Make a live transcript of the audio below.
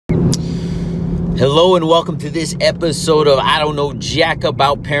Hello and welcome to this episode of I Don't Know Jack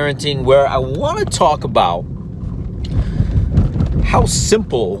About Parenting, where I want to talk about how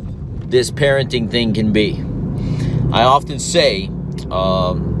simple this parenting thing can be. I often say when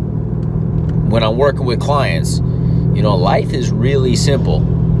I'm working with clients, life is really simple.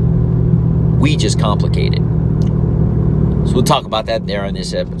 We just complicate it. So we'll talk about that there on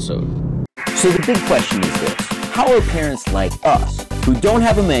this episode. So the big question is this: how are parents like us, who don't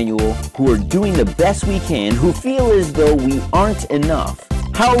have a manual, who are doing the best we can, who feel as though we aren't enough,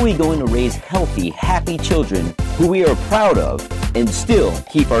 how are we going to raise healthy, happy children who we are proud of and still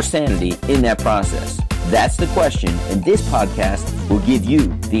keep our sanity in that process? That's the question, and this podcast will give you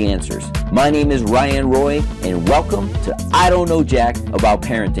the answers. My name is Ryan Roy, and welcome to I Don't Know Jack About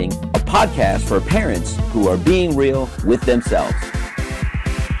Parenting, a podcast for parents who are being real with themselves.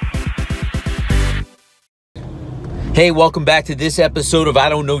 Hey, welcome back to this episode of I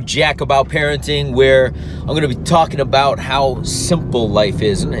Don't Know Jack About Parenting, where I'm going to be talking about how simple life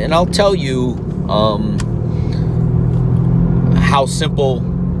is. And I'll tell you how simple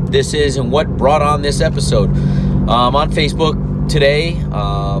this is and what brought on this episode. On Facebook today,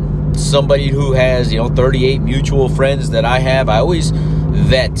 somebody who has 38 mutual friends that I have. I always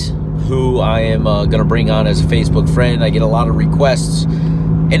vet who I am going to bring on as a Facebook friend. I get a lot of requests.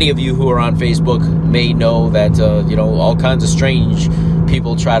 Any of you who are on Facebook may know that, all kinds of strange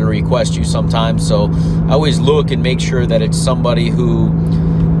people try to request you sometimes. So I always look and make sure that it's somebody who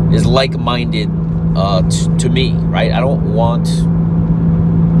is like-minded to me, right? I don't want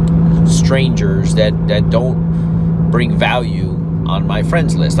strangers that don't bring value on my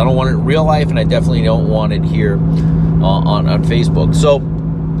friends list. I don't want it in real life, and I definitely don't want it here on Facebook. So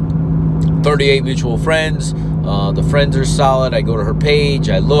 38 mutual friends. The friends are solid. I go to her page,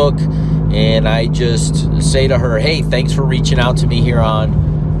 I look, and I just say to her, hey, thanks for reaching out to me here on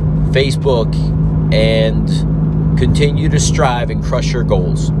Facebook, and continue to strive and crush your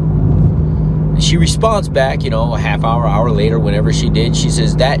goals. And she responds back, a half hour later, whenever she did, she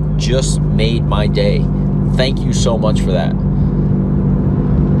says, that just made my day. Thank you so much for that.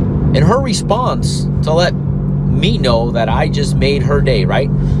 And her response to let me know that I just made her day, right?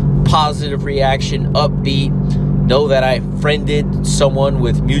 Positive reaction, upbeat, know that I friended someone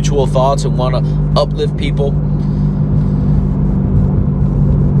with mutual thoughts and want to uplift people.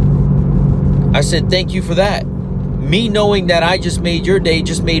 I said, thank you for that. Me knowing that I just made your day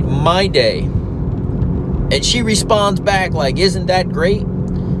just made my day. And she responds back like, isn't that great?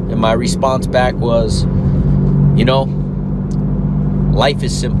 And my response back was, life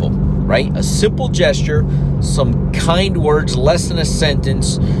is simple, right? A simple gesture, some kind words, less than a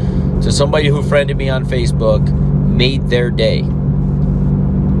sentence, to somebody who friended me on Facebook made their day.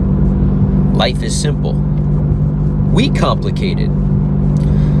 Life is simple. We complicate it.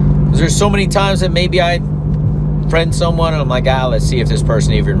 There's so many times that maybe I friend someone and I'm like, let's see if this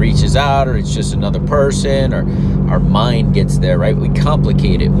person even reaches out, or it's just another person, or our mind gets there, right? We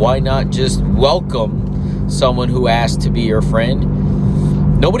complicate it. Why not just welcome someone who asked to be your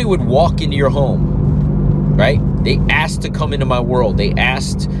friend? Nobody would walk into your home, right? They asked to come into my world. They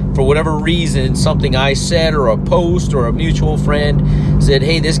asked for whatever reason, something I said or a post or a mutual friend said,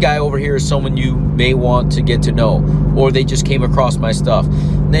 hey, this guy over here is someone you may want to get to know. Or they just came across my stuff.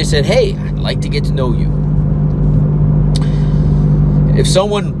 And they said, hey, I'd like to get to know you. If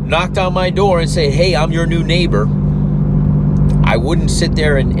someone knocked on my door and said, hey, I'm your new neighbor, I wouldn't sit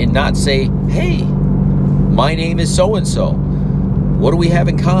there and not say, hey, my name is so-and-so. What do we have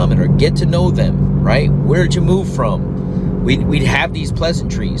in common? Or get to know them, right? Where'd you move from? We'd have these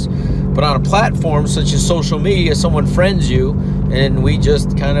pleasantries. But on a platform such as social media, someone friends you, and we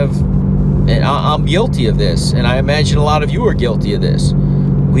just kind of, and I'm guilty of this, and I imagine a lot of you are guilty of this.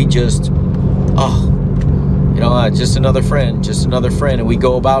 We just, just another friend, and we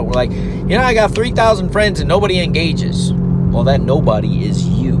go about, we're like, I got 3,000 friends and nobody engages. Well, that nobody is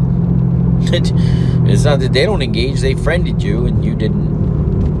you. It's not that they don't engage, they friended you and you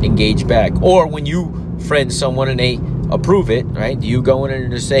didn't engage back. Or when you friend someone and they approve it, right? Do you go in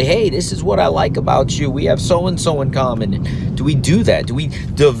and just say, hey, this is what I like about you. We have so-and-so in common. Do we do that? Do we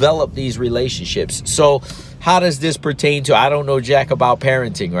develop these relationships? So how does this pertain to I Don't Know Jack About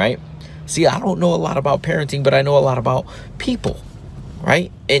Parenting, right? See, I don't know a lot about parenting, but I know a lot about people,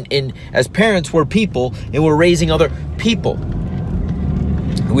 right? And as parents, we're people, and we're raising other people.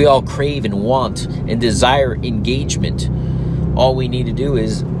 We all crave and want and desire engagement. All we need to do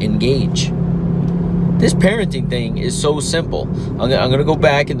is engage. This parenting thing is so simple. I'm going to go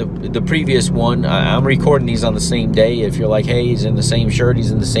back in the previous one. I'm recording these on the same day. If you're like, hey, he's in the same shirt,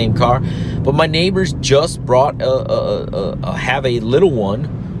 he's in the same car. But my neighbors just brought have a little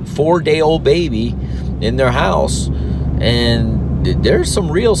one 4-day-old baby in their house, and there's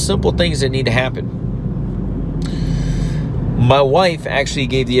some real simple things that need to happen. My wife actually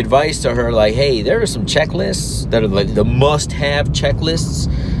gave the advice to her, like, hey, there are some checklists that are like the must-have checklists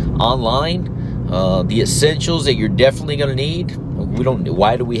online, the essentials that you're definitely going to need.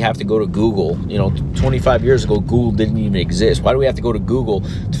 Why do we have to go to Google? 25 years ago, Google didn't even exist. Why do we have to go to Google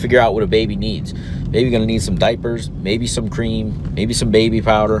to figure out what a baby needs? Baby going to need some diapers, maybe some cream, maybe some baby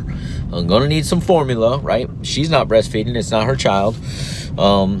powder. I'm going to need some formula, right? She's not breastfeeding. It's not her child.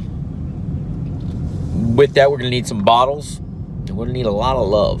 With that, we're going to need some bottles. And we're going to need a lot of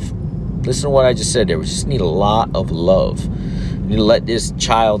love. Listen to what I just said there. We just need a lot of love. We need to let this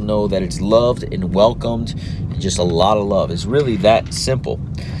child know that it's loved and welcomed. Just a lot of love. It's really that simple.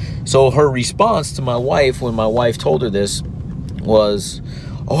 So her response to my wife when my wife told her this was,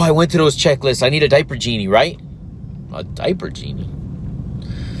 oh, I went to those checklists. I need a diaper genie, right? A diaper genie?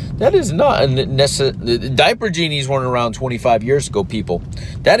 That is not a necessary. Diaper genies weren't around 25 years ago, people.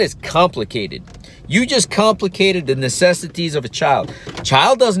 That is complicated. You just complicated the necessities of a child. A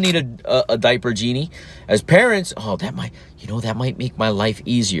child doesn't need a diaper genie. As parents, that might make my life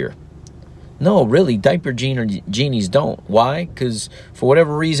easier. No, really, diaper genies don't. Why? Because for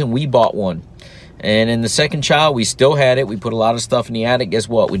whatever reason, we bought one. And in the second child, we still had it. We put a lot of stuff in the attic. Guess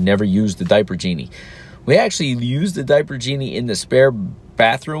what? We never used the diaper genie. We actually used the diaper genie in the spare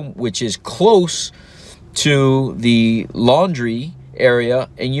bathroom, which is close to the laundry area.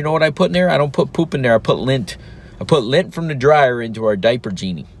 And you know what I put in there? I don't put poop in there. I put lint. I put lint from the dryer into our diaper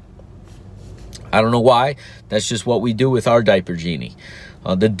genie. I don't know why. That's just what we do with our diaper genie.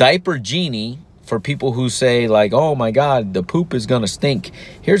 The diaper genie, for people who say like, oh my God, the poop is going to stink.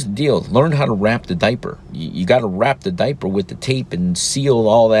 Here's the deal. Learn how to wrap the diaper. You got to wrap the diaper with the tape and seal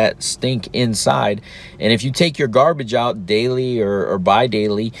all that stink inside. And if you take your garbage out daily or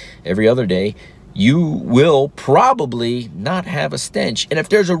bi-daily, every other day, you will probably not have a stench. And if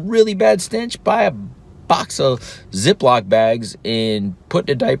there's a really bad stench, buy a box of Ziploc bags and put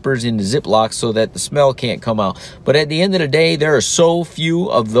the diapers in the Ziploc so that the smell can't come out. But at the end of the day, there are so few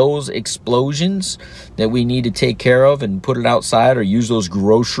of those explosions that we need to take care of and put it outside, or use those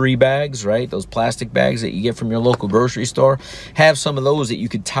grocery bags, right? Those plastic bags that you get from your local grocery store. Have some of those that you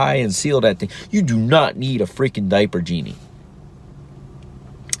could tie and seal that thing. You do not need a freaking diaper genie.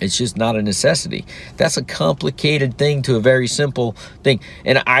 It's just not a necessity. That's a complicated thing to a very simple thing.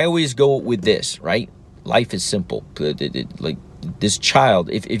 And I always go with this, right? Life is simple. Like this child,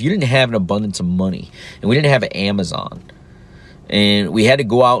 if you didn't have an abundance of money and we didn't have an Amazon and we had to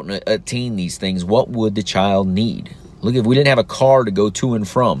go out and attain these things, what would the child need? Look, if we didn't have a car to go to and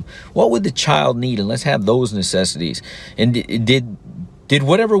from, what would the child need? And let's have those necessities. And did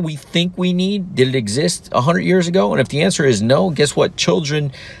whatever we think we need, did it exist 100 years ago? And if the answer is no, guess what?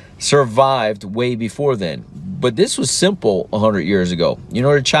 Children survived way before then. But this was simple 100 years ago. You know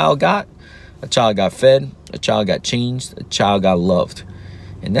what a child got? A child got fed, a child got changed, a child got loved.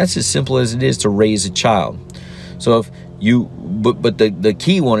 And that's as simple as it is to raise a child. So if you, but the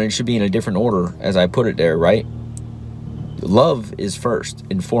key one, it should be in a different order as I put it there, right? Love is first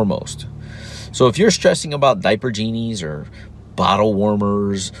and foremost. So if you're stressing about diaper genies or bottle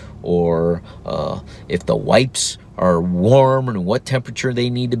warmers, or if the wipes are warm and what temperature they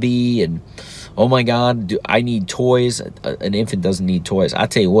need to be, and oh my God, I need toys. An infant doesn't need toys. I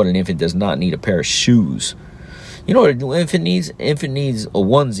tell you what, an infant does not need a pair of shoes. You know what an infant needs? An infant needs a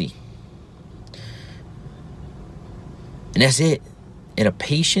onesie. And that's it. And a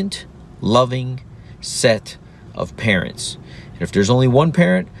patient, loving set of parents. And if there's only one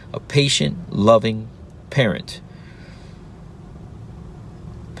parent, a patient, loving parent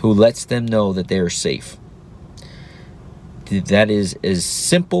who lets them know that they are safe. That is as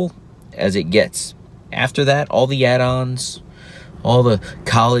simple as it gets. After that, all the add-ons, all the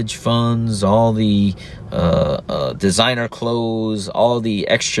college funds, all the designer clothes, all the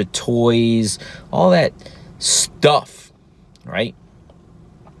extra toys, all that stuff, right,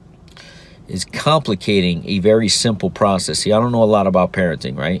 is complicating a very simple process. See, I don't know a lot about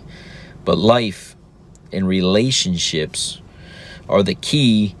parenting, right? But life and relationships are the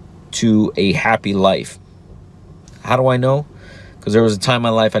key to a happy life. How do I know? Because there was a time in my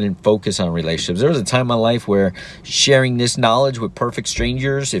life I didn't focus on relationships. There was a time in my life where sharing this knowledge with perfect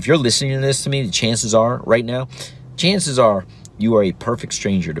strangers, if you're listening to this to me, the chances are right now, chances are you are a perfect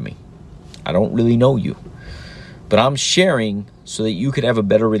stranger to me. I don't really know you. But I'm sharing so that you could have a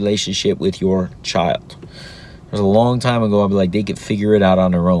better relationship with your child. There's a long time ago, I'd be like, they could figure it out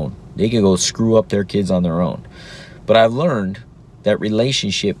on their own. They could go screw up their kids on their own. But I've learned that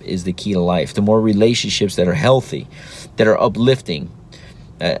relationship is the key to life. The more relationships that are healthy, that are uplifting,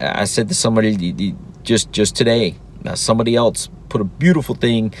 I said to somebody just today, somebody else put a beautiful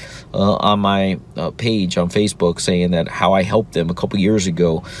thing on my page on Facebook saying that how I helped them a couple years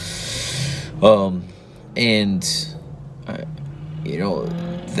ago.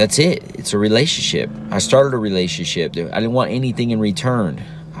 That's it. It's a relationship. I started a relationship. I didn't want anything in return.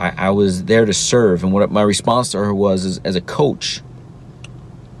 I was there to serve. And what my response to her was, as a coach,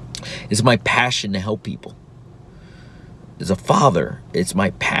 it's my passion to help people. As a father, it's my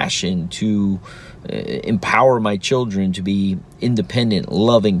passion to empower my children to be independent,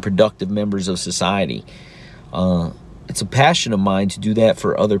 loving, productive members of society. It's a passion of mine to do that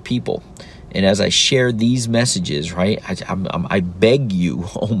for other people. And as I share these messages, right, I beg you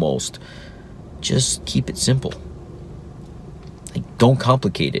almost, just keep it simple. Like, don't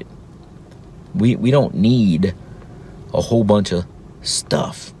complicate it. We don't need a whole bunch of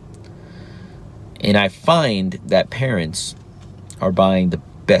stuff. And I find that parents are buying the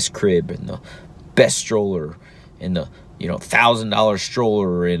best crib and the best stroller and the $1,000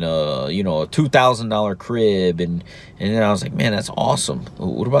 stroller and a $2,000 crib, and then I was like, man, that's awesome.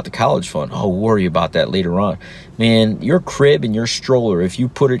 What about the college fund? Oh, worry about that later on. Man, your crib and your stroller, if you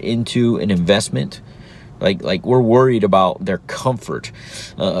put it into an investment, like we're worried about their comfort.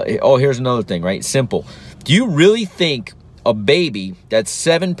 Here's another thing, right? Simple. Do you really think a baby that's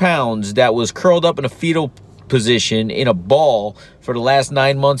 7 pounds that was curled up in a fetal position in a ball for the last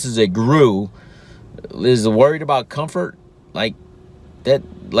 9 months as it grew is worried about comfort? Like that,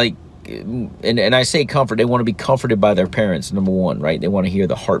 and I say comfort, they want to be comforted by their parents, number one, right? They want to hear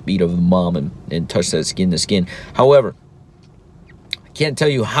the heartbeat of the mom and touch that skin to skin. However, I can't tell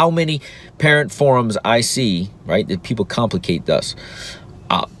you how many parent forums I see, right, that people complicate this.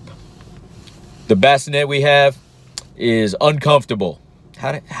 The bassinet we have is uncomfortable.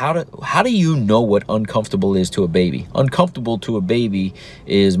 How do you know what uncomfortable is to a baby? Uncomfortable to a baby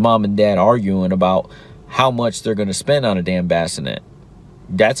is mom and dad arguing about how much they're going to spend on a damn bassinet.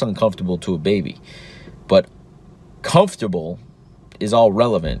 That's uncomfortable to a baby. But comfortable is all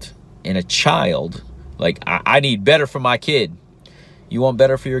relevant. And a child, like, I need better for my kid. You want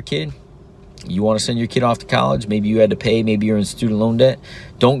better for your kid? You want to send your kid off to college? Maybe you had to pay. Maybe you're in student loan debt.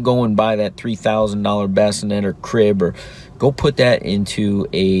 Don't go and buy that $3,000 bassinet or crib, or go put that into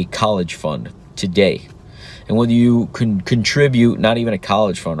a college fund today. And whether you can contribute, not even a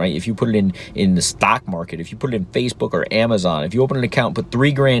college fund, right? If you put it in the stock market, if you put it in Facebook or Amazon, if you open an account, put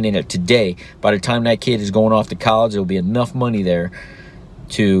 $3,000 in it today, by the time that kid is going off to college, there'll be enough money there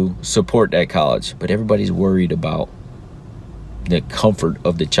to support that college. But everybody's worried about the comfort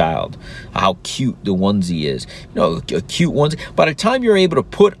of the child, how cute the onesie is. A cute onesie. By the time you're able to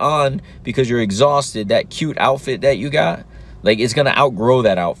put on, because you're exhausted, that cute outfit that you got, like, it's going to outgrow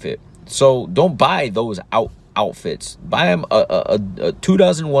that outfit. So don't buy those outfits. Buy them a 2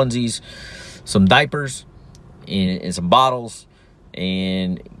 dozen onesies, some diapers, and some bottles,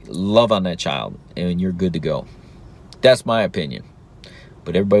 and love on that child, and you're good to go. That's my opinion.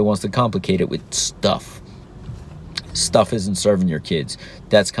 But everybody wants to complicate it with stuff. Stuff isn't serving your kids.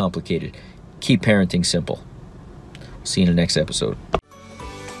 That's complicated. Keep parenting simple. See you in the next episode.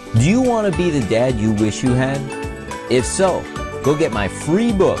 Do you want to be the dad you wish you had? If so, go get my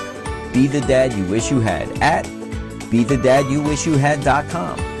free book, Be the Dad You Wish You Had, at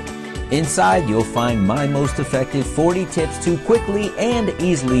BeTheDadYouWishYouHad.com. Inside, you'll find my most effective 40 tips to quickly and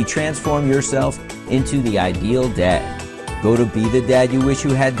easily transform yourself into the ideal dad. Go to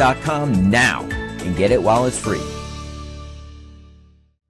BeTheDadYouWishYouHad.com now and get it while it's free.